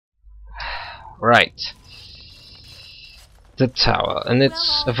Right. The tower, and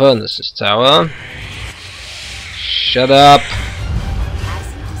it's Avernus's tower. Shut up.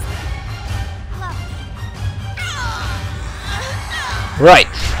 Right.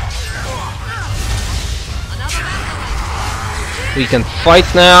 We can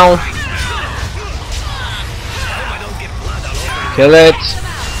fight now. Kill it.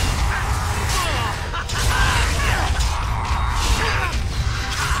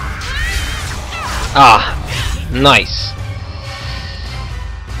 Ah, nice.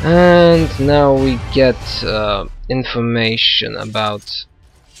 And now we get information about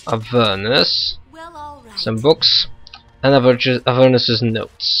Avernus, some books, and Avernus's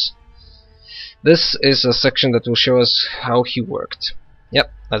notes. This is a section that will show us how he worked.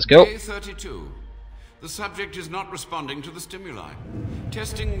 Yep, let's go. Day 32. The subject is not responding to the stimuli.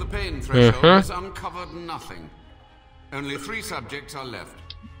 Testing the pain threshold has uncovered nothing. Only 3 subjects are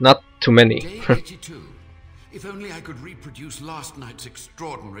left. Not too many. Day 82. If only I could reproduce last night's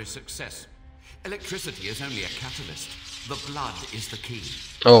extraordinary success. Electricity is only a catalyst. The blood is the key.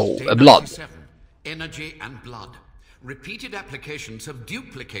 Oh, Day a blood. 97. Energy and blood. Repeated applications have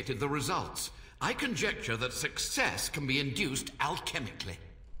duplicated the results. I conjecture that success can be induced alchemically.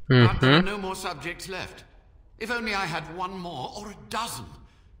 But there are no more subjects left. If only I had 1 more or a dozen.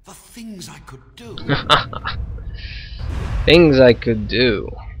 The things I could do. Things I could do.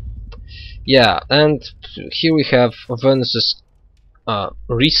 Yeah, and here we have Avernus's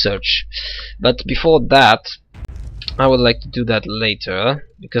research. But before that, I would like to do that later,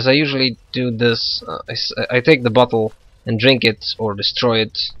 because I usually do this. I take the bottle and drink it or destroy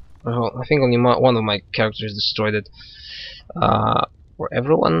it. Well, I think only one of my characters destroyed it. Or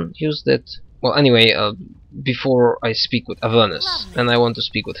everyone used it. Well, anyway, before I speak with Avernus, and I want to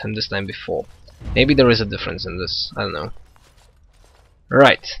speak with him this time before. Maybe there is a difference in this. I don't know.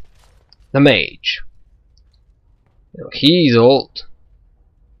 Right, the mage. He's old.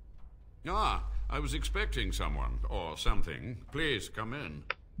 Ah, I was expecting someone or something. Please come in.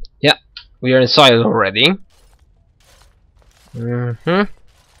 Yeah, we are inside already.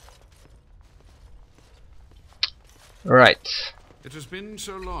 Right. It has been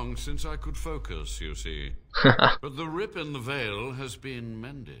so long since I could focus, you see. But the rip in the veil has been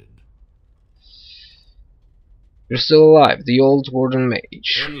mended. You're still alive, the old Warden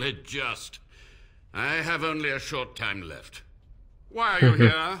mage. Only just. I have only a short time left. Why are you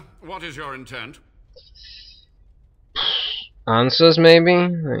here? What is your intent? Answers, maybe?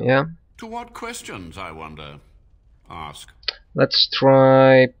 Yeah. To what questions, I wonder? Ask. Let's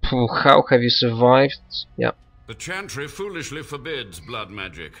try... How have you survived? Yeah. The Chantry foolishly forbids blood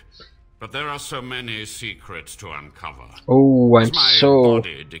magic, but there are so many secrets to uncover. Oh, I'm As my so...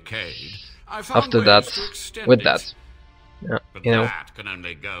 body decayed, I found after ways that, to extend with it. that. Yeah, But you know. that can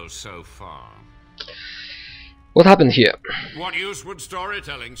only go so far. What happened here? What use would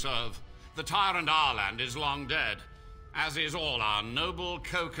storytelling serve? The tyrant Arland is long dead, as is all our noble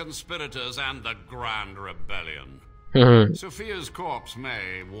co-conspirators and the Grand Rebellion. Sophia's corpse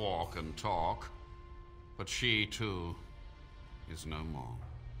may walk and talk, but she too is no more.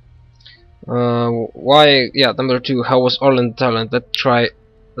 Why? Yeah, number 2. How was Arland a tyrant? Let's try.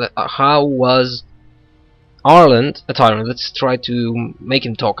 How was Arland a tyrant? Let's try to make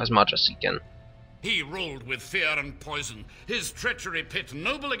him talk as much as he can. He ruled with fear and poison. His treachery pit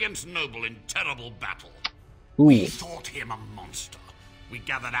noble against noble in terrible battle. Ooh. We thought him a monster. We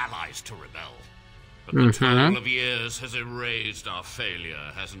gathered allies to rebel. But the toil of years has erased our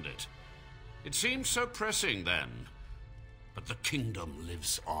failure, hasn't it? It seemed so pressing then. But the kingdom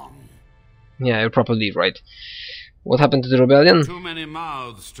lives on. Yeah, you're probably right. What happened to the rebellion? Too many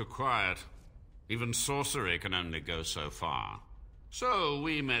mouths to quiet. Even sorcery can only go so far. So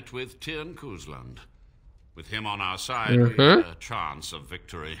we met with Tirn Kuzland. With him on our side, we had a chance of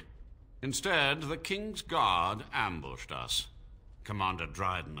victory. Instead, the King's Guard ambushed us. Commander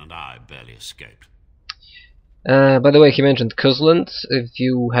Dryden and I barely escaped. By the way, he mentioned Kuzland. If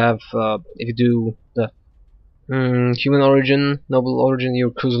you do the human origin, noble origin,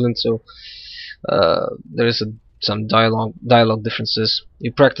 you're Kuzland. So there is some dialogue differences.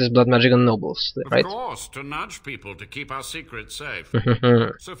 You practice blood magic on nobles, right? Of course, to nudge people to keep our secrets safe.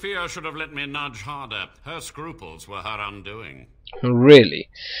 Sophia should have let me nudge harder. Her scruples were her undoing. Really?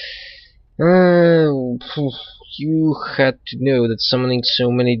 You had to know that summoning so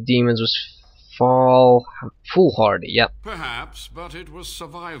many demons was foolhardy, yeah. Perhaps, but it was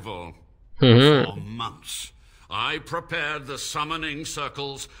survival. For months, I prepared the summoning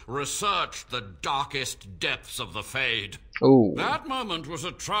circles, researched the darkest depths of the Fade. Oh. That moment was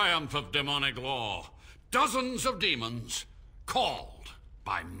a triumph of demonic law. Dozens of demons, called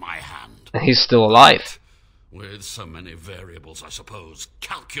by my hand. He's still alive. With so many variables, I suppose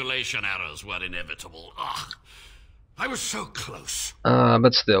calculation errors were inevitable. Ugh. I was so close.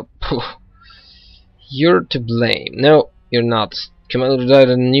 But still, you're to blame. No, you're not. Commander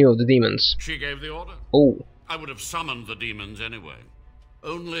Radeon knew of the demons. She gave the order. Oh. I would have summoned the demons anyway.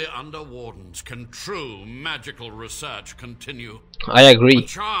 Only under Wardens can true magical research continue. I agree. A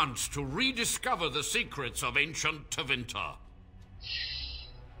chance to rediscover the secrets of ancient Tevinter.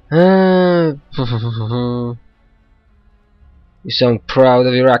 You sound proud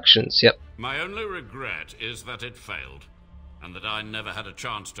of your actions, yep. My only regret is that it failed, and that I never had a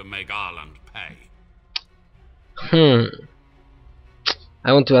chance to make Ireland pay.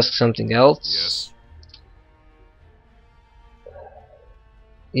 I want to ask something else. Yes.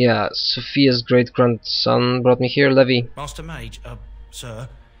 Yeah, Sophia's great-grandson brought me here, Levy. Master Mage, sir,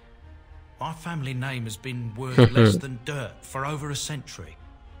 my family name has been worth less than dirt for over a century.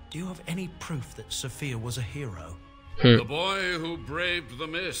 Do you have any proof that Sophia was a hero? The boy who braved the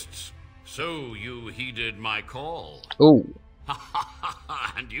mists. So you heeded my call. Oh.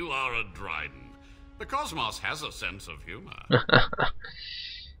 And you are a Dryden. The cosmos has a sense of humor.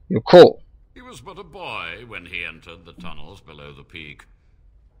 You're cool. He was but a boy when he entered the tunnels below the peak.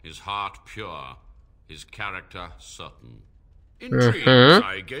 His heart pure, his character certain. Intrigued,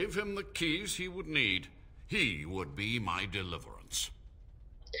 I gave him the keys he would need. He would be my deliverance.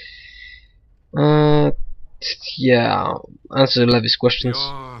 Yeah. Answer Levy's questions.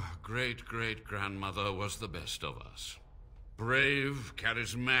 Your great-great-grandmother was the best of us. Brave,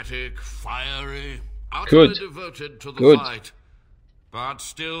 charismatic, fiery, utterly devoted to the fight. But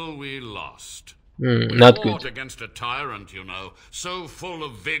still we lost. Not fought good. Against a tyrant, you know, so full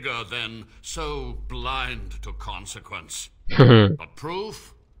of vigor, then so blind to consequence. But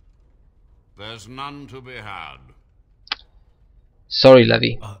proof? There's none to be had. Sorry,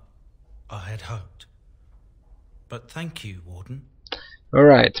 Levy. I had hoped. But thank you, Warden.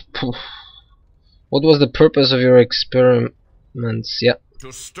 Alright. What was the purpose of your experiments? Yeah.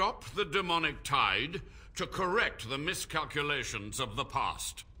 To stop the demonic tide, to correct the miscalculations of the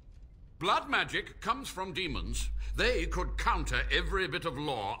past. Blood magic comes from demons. They could counter every bit of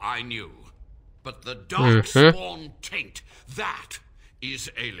law I knew. But the darkspawn taint, that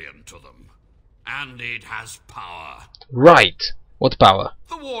is alien to them. And it has power. Right. What power?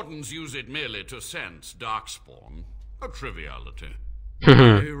 The Wardens use it merely to sense darkspawn. A triviality.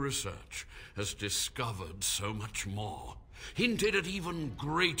 My research has discovered so much more. Hinted at even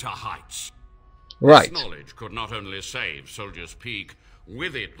greater heights. Right. This knowledge could not only save Soldier's Peak,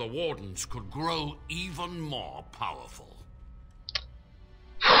 with it the Wardens could grow even more powerful.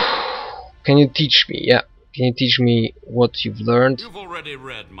 Can you teach me? Yeah. Can you teach me what you've learned? You've already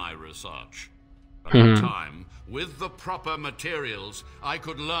read my research. But in time, with the proper materials, I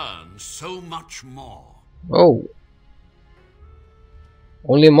could learn so much more. Oh.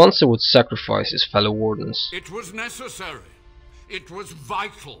 Only a monster would sacrifice his fellow Wardens. It was necessary. It was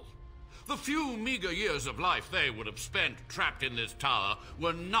vital. The few meager years of life they would have spent trapped in this tower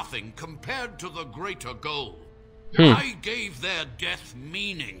were nothing compared to the greater goal. I gave their death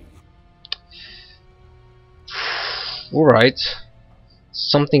meaning. Alright.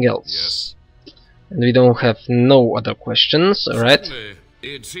 Something else. Yes. And we don't have no other questions, alright? Certainly,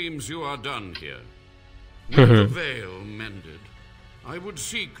 it seems you are done here. With the veil mended, I would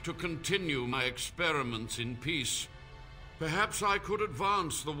seek to continue my experiments in peace. Perhaps I could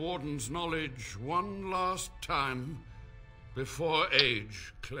advance the Warden's knowledge one last time before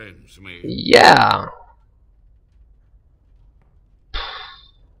age claims me. Yeah.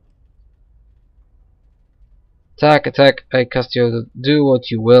 Attack, I cast you. Do what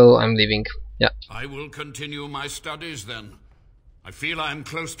you will, I'm leaving. Yeah. I will continue my studies then. I feel I am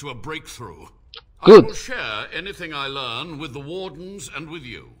close to a breakthrough. Good. I will share anything I learn with the Wardens and with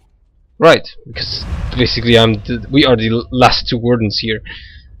you. Right, because basically we are the last two Wardens here.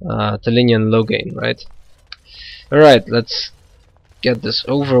 Talinia and Logain, right? Alright, let's get this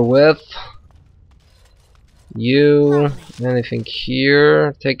over with. You, anything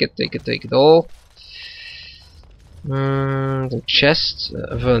here? Take it all. The chest,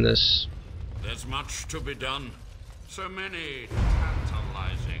 Venice. There's much to be done. So many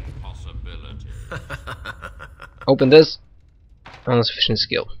tantalizing possibilities. Open this. Insufficient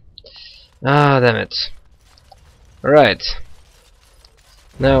skill. Ah, damn it. Alright.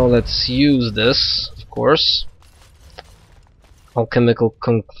 Now let's use this, of course. Alchemical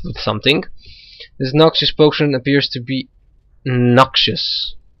something. This noxious potion appears to be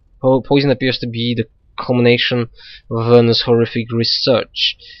noxious. Poison appears to be the culmination of Vernon's horrific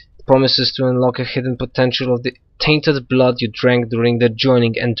research. Promises to unlock a hidden potential of the tainted blood you drank during the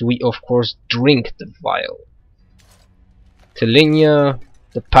joining, and we of course drink the vial. Telinia,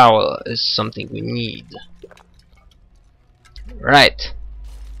 the power is something we need. Right.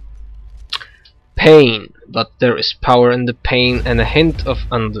 Pain, but there is power in the pain and a hint of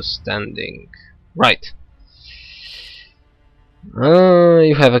understanding. Right.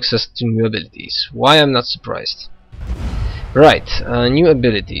 You have access to new abilities. Why, I'm not surprised. Right, new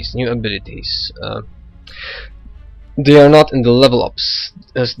abilities. They are not in the level ups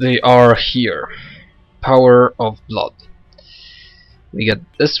as they are here. Power of blood. We get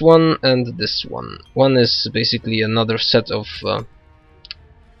this one and this one. One is basically another set of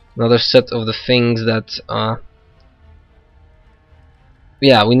the things that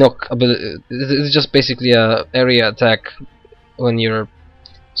yeah, we knock ability. It's just basically a area attack when you're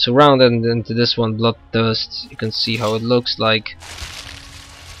surrounded, and into this one, bloodthirst. You can see how it looks like.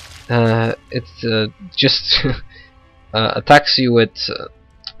 It just attacks you with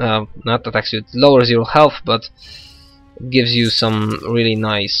not attacks you, it lowers your health, but it gives you some really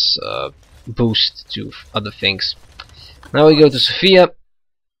nice boost to other things. Now we go to Sophia,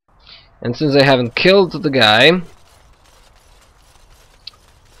 and since I haven't killed the guy,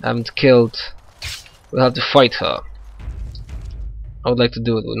 we'll have to fight her. I would like to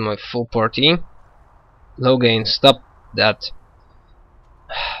do it with my full party. Low gain, stop that.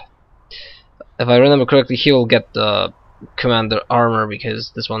 If I remember correctly, he will get the commander armor,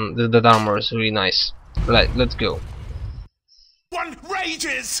 because this one, that armor is really nice. Right, let's go. One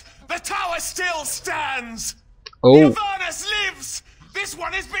rages! The tower still stands! Oh. The Avernus lives! This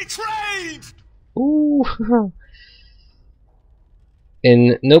one is betrayed! Ooh.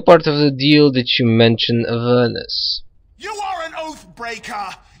 In no part of the deal did you mention Avernus. You are an oath breaker!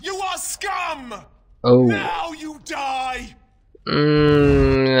 You are scum! Oh. Now you die!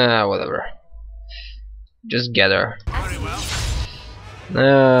 Whatever. Just get her. Very well.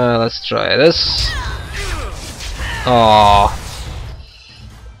 Let's try this. Oh.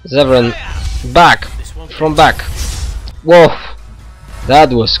 Zevran, back! From back! Whoa!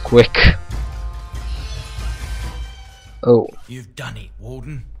 That was quick. Oh. You've done it,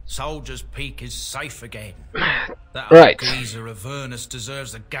 Warden. Soldier's Peak is safe again. That Right. geezer Avernus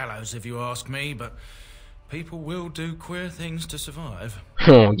deserves the gallows if you ask me, but people will do queer things to survive.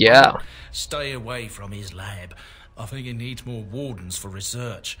 Oh, yeah. Stay away from his lab. I think he needs more wardens for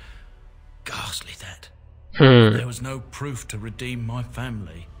research. Ghastly that. There was no proof to redeem my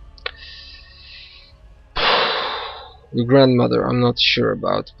family. Your grandmother, I'm not sure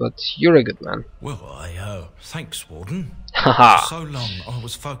about, but you're a good man. Well, thanks, Warden. Haha. For so long, I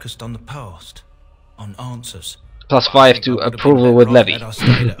was focused on the past, on answers. +5 to approval with Levy. I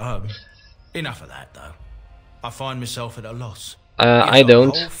stayed at home. Enough of that, though. I find myself at a loss. I You've got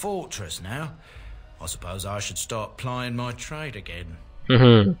don't. a whole fortress now. I suppose I should start plying my trade again.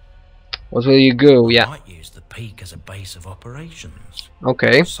 What will you go? I Yeah. might use the Peak as a base of operations.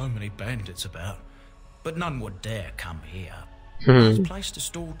 Okay. So many bandits about, but none would dare come here. Hmm. It's a place to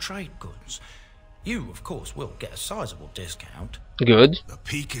store trade goods. You, of course, will get a sizable discount. Good. The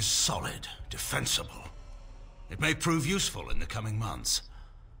Peak is solid, defensible. It may prove useful in the coming months.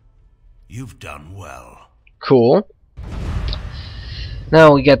 You've done well. Cool.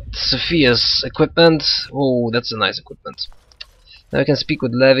 Now we get Sophia's equipment. Oh, that's a nice equipment. Now we can speak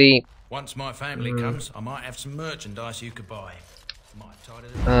with Levy. Once my family comes, I might have some merchandise you could buy. Might tidy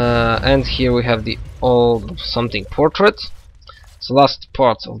it. And here we have the old something portrait. It's the last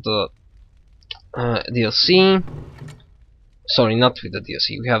part of the DLC. Sorry, not with the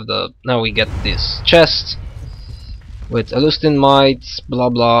DLC. We have the now we get this chest with Alustin mites, blah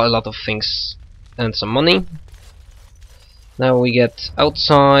blah, a lot of things, and some money. Now we get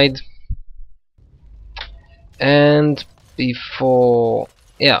outside, and before,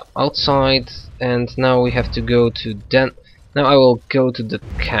 yeah, outside, and now we have to go to now I will go to the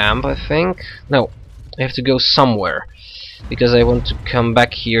camp, I think. No, I have to go somewhere because I want to come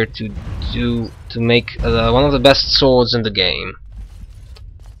back here to make one of the best swords in the game.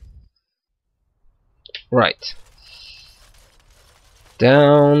 Right.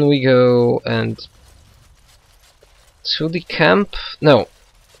 Down we go and to the camp. No,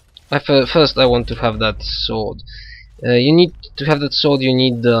 first I want to have that sword. You need to have that sword. You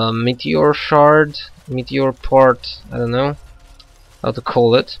need the meteor shard, meteor part. I don't know how to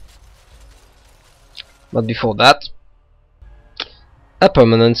call it. But before that, a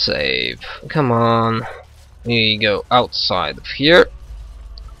permanent save. Come on, here you go. Outside of here.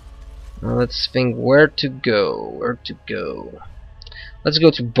 Now let's think where to go. Where to go? Let's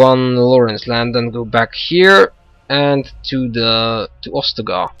go to Bon Lawrence Land and go back here and to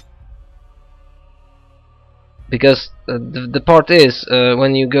Ostagar. because the part is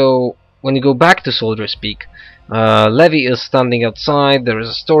when you go back to Soldier's Peak, Levi is standing outside. There is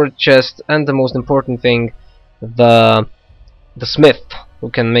a storage chest, and the most important thing, the smith who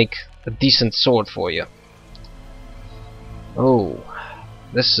can make a decent sword for you. Oh,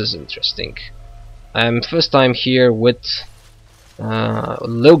 this is interesting. I'm first time here with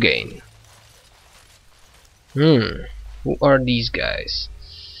Logain. Who are these guys?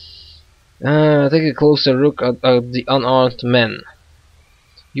 Take a closer look at the unarmed men.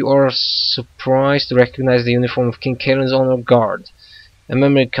 You are surprised to recognize the uniform of King Kaelin's honor guard. A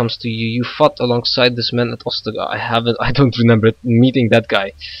memory comes to you. You fought alongside this man at Ostagar. I don't remember meeting that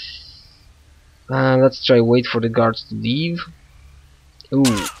guy. Let's try wait for the guards to leave. Ooh,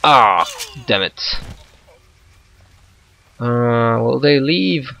 damn it. Will they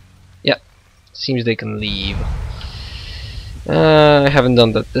leave? Yeah, seems they can leave. I haven't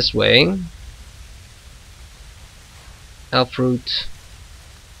done that this way. Elfroot.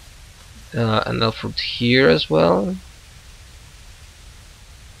 And Elfroot here as well.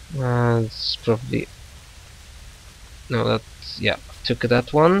 It's probably... No, that's... yeah, took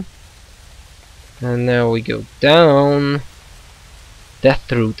that one. And now we go down.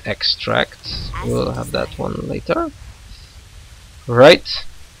 Deathroot extract. We'll have that one later. Right.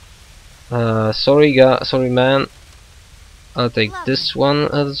 Sorry man. I'll take this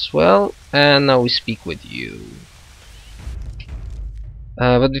one as well. And now we speak with you.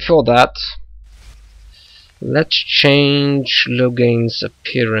 But before that, let's change Logain's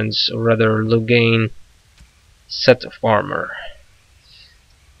appearance, or rather Logain set of armor.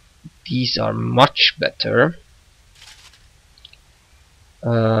 These are much better.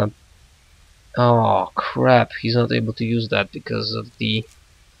 Oh crap, he's not able to use that because of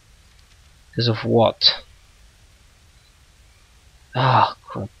what? Ah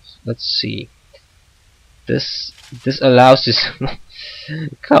crap, let's see. This allows his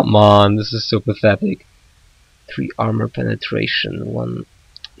come on, this is so pathetic. 3 armor penetration, 1.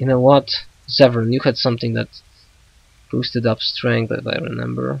 You know what? Zevran, you had something that boosted up strength, if I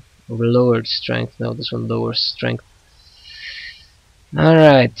remember. Or lowered strength. No, this one lowers strength.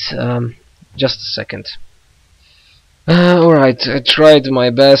 Alright, just a second. Alright, I tried my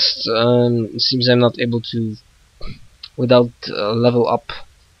best. It seems I'm not able to, without level up,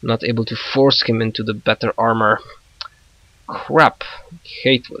 not able to force him into the better armor. Crap, I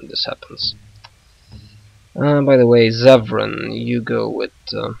hate when this happens. By the way, Zevran, you go with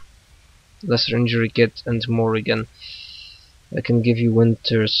Lesser Injury Kit and Morrigan. I can give you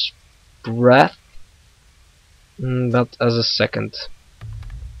Winter's Breath, but as a second.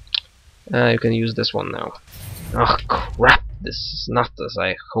 You can use this one now. Oh crap, this is not as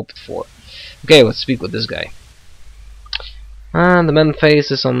I hoped for. Okay, let's speak with this guy. The man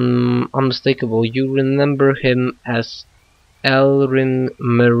face is unmistakable. You remember him as Elrin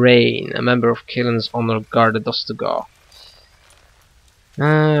Moraine, a member of Kaelin's honor guard at Ostagar.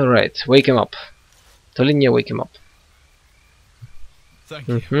 Right, wake him up. Tolinia, wake him up. Thank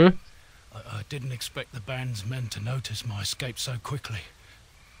you. I didn't expect the band's men to notice my escape so quickly.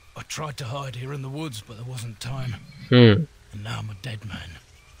 I tried to hide here in the woods, but there wasn't time. And now I'm a dead man.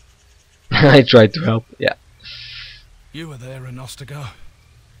 I tried to help, yeah. You were there in Ostagar.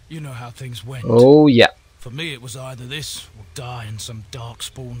 You know how things went. Oh, yeah. For me, it was either this, or die in some dark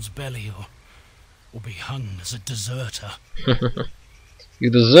spawn's belly, or be hung as a deserter. You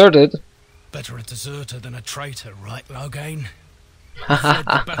deserted? Better a deserter than a traitor, right, Logain? I fled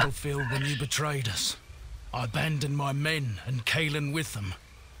the battlefield when you betrayed us. I abandoned my men, and Kaelin with them.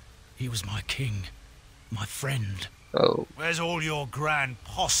 He was my king, my friend. Oh. Where's all your grand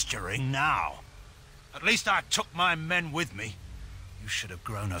posturing now? At least I took my men with me. You should have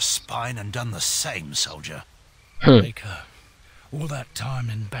grown a spine and done the same, soldier. Baker, all that time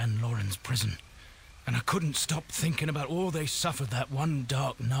in Ban Loren's prison, and I couldn't stop thinking about all they suffered that one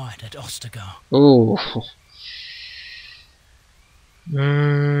dark night at Ostagar. Oh.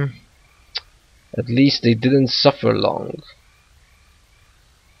 At least they didn't suffer long.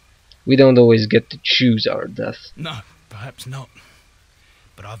 We don't always get to choose our death. No, perhaps not.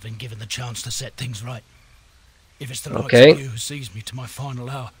 But I've been given the chance to set things right. If it's the likes of you who sees me to my final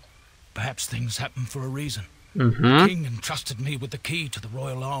hour, perhaps things happen for a reason. The king entrusted me with the key to the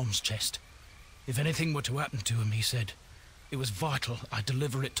royal arms chest. If anything were to happen to him, he said, it was vital I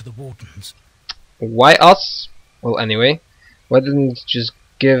deliver it to the Wardens. Why us? Well, anyway, why didn't you just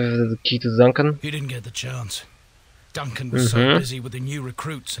give the key to Duncan? He didn't get the chance. Duncan was so busy with the new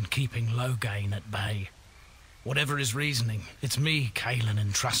recruits and keeping Logain at bay. Whatever his reasoning, it's me Kaelin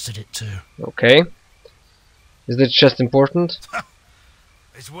entrusted it to. Okay. Is the chest important?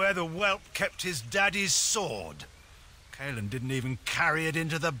 It's where the whelp kept his daddy's sword. Kalen didn't even carry it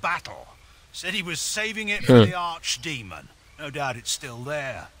into the battle. Said he was saving it for the Archdemon. No doubt it's still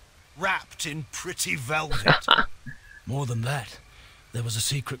there, wrapped in pretty velvet. More than that, there was a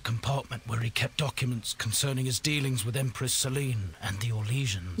secret compartment where he kept documents concerning his dealings with Empress Selene and the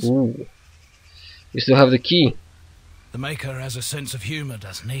Orlesians. Ooh. You still have the key. The Maker has a sense of humour,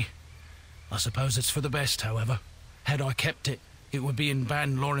 doesn't he? I suppose it's for the best, however. Had I kept it, it would be in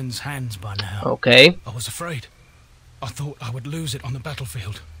Van Loren's hands by now. Okay. I was afraid. I thought I would lose it on the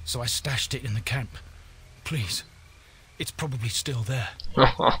battlefield, so I stashed it in the camp. Please, it's probably still there.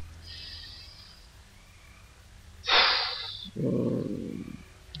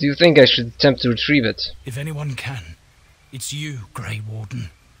 Do you think I should attempt to retrieve it? If anyone can, it's you, Grey Warden.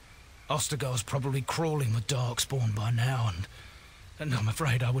 Ostergar's probably crawling with Darkspawn by now, and I'm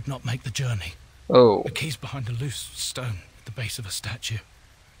afraid I would not make the journey. Oh. The key's behind a loose stone at the base of a statue.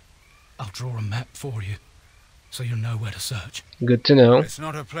 I'll draw a map for you, so you'll know where to search. Good to know. It's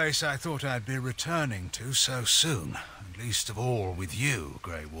not a place I thought I'd be returning to so soon, least of all with you,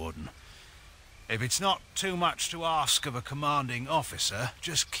 Grey Warden. If it's not too much to ask of a commanding officer,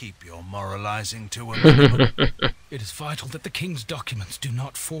 just keep your moralizing to a minimum. It is vital that the king's documents do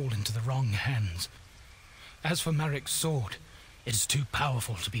not fall into the wrong hands. As for Marik's sword, it is too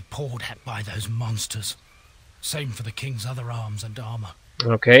powerful to be pawed at by those monsters. Same for the king's other arms and armor.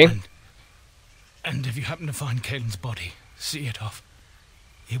 Okay. And if you happen to find Kalen's body, see it off.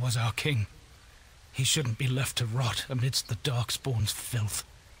 He was our king. He shouldn't be left to rot amidst the Darkspawn's filth.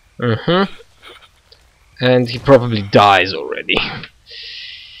 And he probably dies already.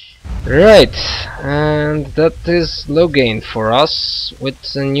 Right, and that is Logain for us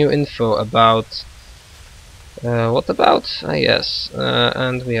with new info about what about? Yes,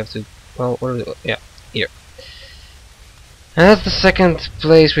 and we have to, well, where do we, yeah, here. And that's the second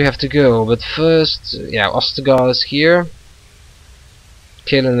place we have to go, but first, yeah, Ostergar is here.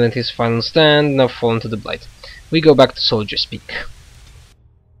 Kalen made his final stand, now fallen to the Blight. We go back to Soldier Speak.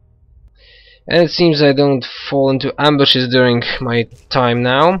 And it seems I don't fall into ambushes during my time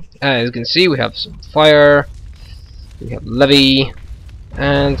now. As you can see, we have some fire, we have Levy,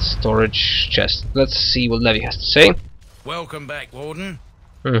 and storage chest. Let's see what Levy has to say. Welcome back, Warden.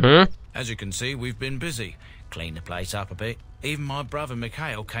 As you can see, we've been busy. Cleaned the place up a bit. Even my brother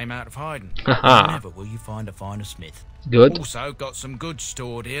Mikhail came out of hiding. Never will you find a finer smith. Good. Also got some goods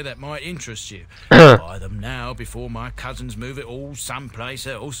stored here that might interest you. Buy them now before my cousins move it all someplace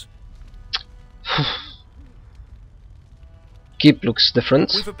else. Keep looks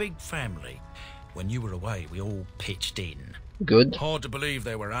different. With a big family. When you were away, we all pitched in. Good. Hard to believe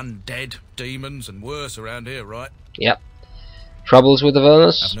there were undead, demons, and worse around here, right? Yep. Troubles with the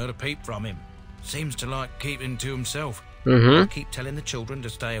Avernus? Haven't heard a peep from him. Seems to like keeping to himself. I keep telling the children to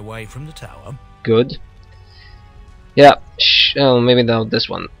stay away from the tower. Good. Yeah. Oh, maybe not this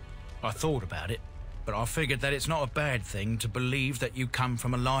one. I thought about it, but I figured that it's not a bad thing to believe that you come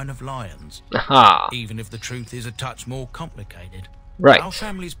from a line of lions. Aha. Even if the truth is a touch more complicated. Right. Our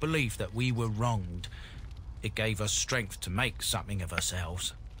family's belief that we were wronged. It gave us strength to make something of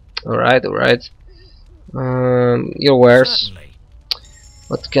ourselves. Alright, alright. Your wares. Certainly.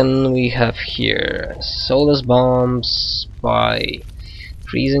 What can we have here? Soulless bombs, buy.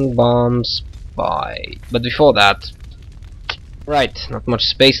 Freezing bombs, buy. But before that, right, not much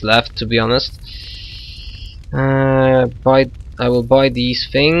space left, to be honest. I will buy these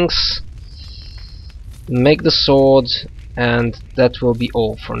things, make the sword, and that will be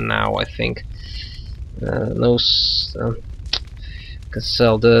all for now, I think. Can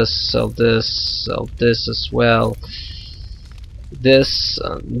sell this as well. This,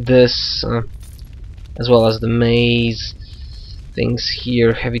 as well as the maze things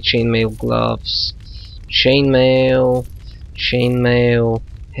here. Heavy chainmail gloves, chainmail,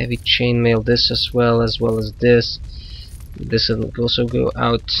 heavy chainmail. This as well as this. This will also go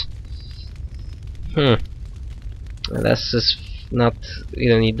out. That's just not. You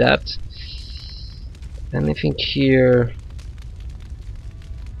don't need that. Anything here?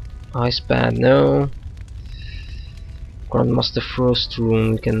 Ice pad, no. Grandmaster Frost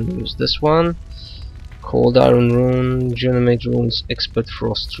rune, we can use this one. Cold iron rune, Genomate runes, expert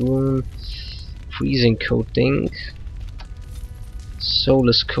frost rune, freezing coating,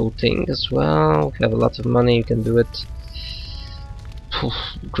 soulless coating as well. If you have a lot of money, you can do it.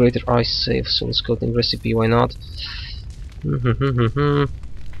 Greater ice save, soulless coating recipe, why not?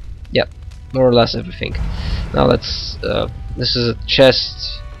 Yeah, more or less everything. Now let's. This is a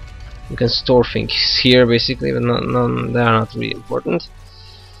chest. You can store things here basically, but they are not really important.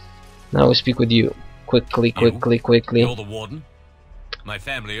 Now we speak with you. Quickly. You're the Warden? My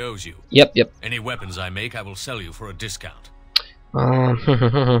family owes you. Yep, yep. Any weapons I make, I will sell you for a discount.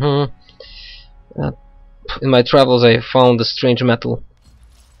 In my travels, I found a strange metal.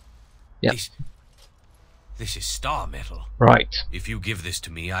 Yeah. This is star metal. Right. If you give this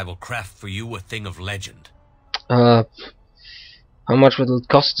to me, I will craft for you a thing of legend. How much will it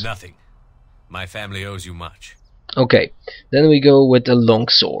cost? Nothing. My family owes you much. Okay, then we go with a long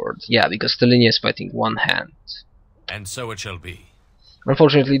sword. Yeah, because Stelinia is fighting one hand. And so it shall be.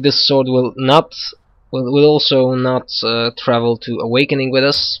 Unfortunately, this sword will also not travel to Awakening with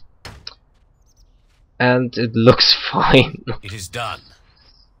us. And it looks fine. It is done.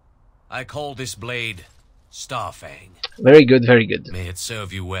 I call this blade Starfang. Very good, very good. May it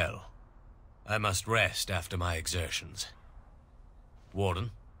serve you well. I must rest after my exertions.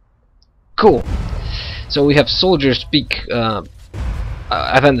 Warden? Cool. So we have Soldier Speak.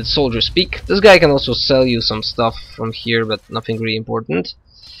 I've ended Soldier Speak. This guy can also sell you some stuff from here, but nothing really important.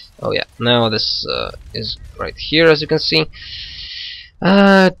 Oh yeah, now this is right here, as you can see.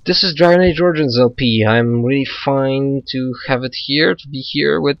 This is Dragon Age Origins LP. I'm really fine to have it here, to be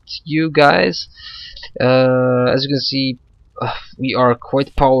here with you guys. As you can see, we are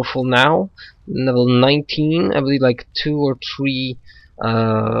quite powerful now. Level 19, I believe, like 2 or 3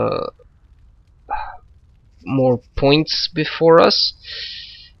 more points before us.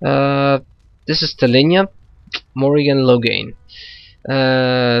 This is Stelinia, Morrigan, Loghain.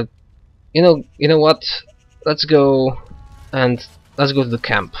 You know what? Let's go to the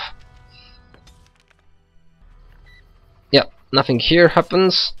camp. Yeah, nothing here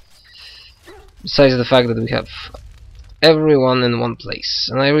happens besides the fact that we have everyone in one place,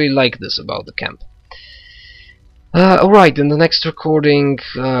 and I really like this about the camp. Alright, in the next recording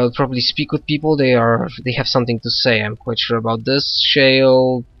I'll probably speak with people. They have something to say, I'm quite sure about this.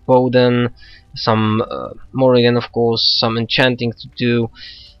 Shale, Bowden, some Morrigan, of course, some enchanting to do,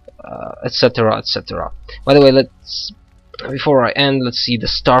 etc, etc. By the way, before I end, let's see the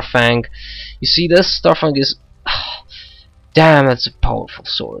Starfang. You see this? Starfang is... damn, that's a powerful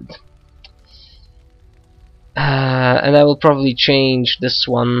sword. And I will probably change this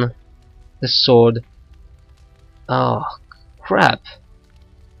sword. Oh, crap.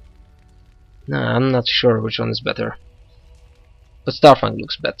 No, I'm not sure which one is better. But Starfang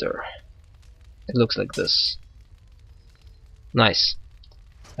looks better. It looks like this. Nice.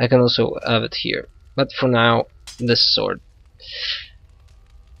 I can also have it here. But for now, this sword.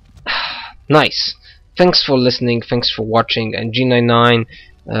 Nice. Thanks for listening, thanks for watching, and G99.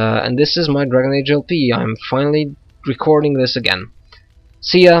 And this is my Dragon Age LP. I'm finally recording this again.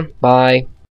 See ya, bye.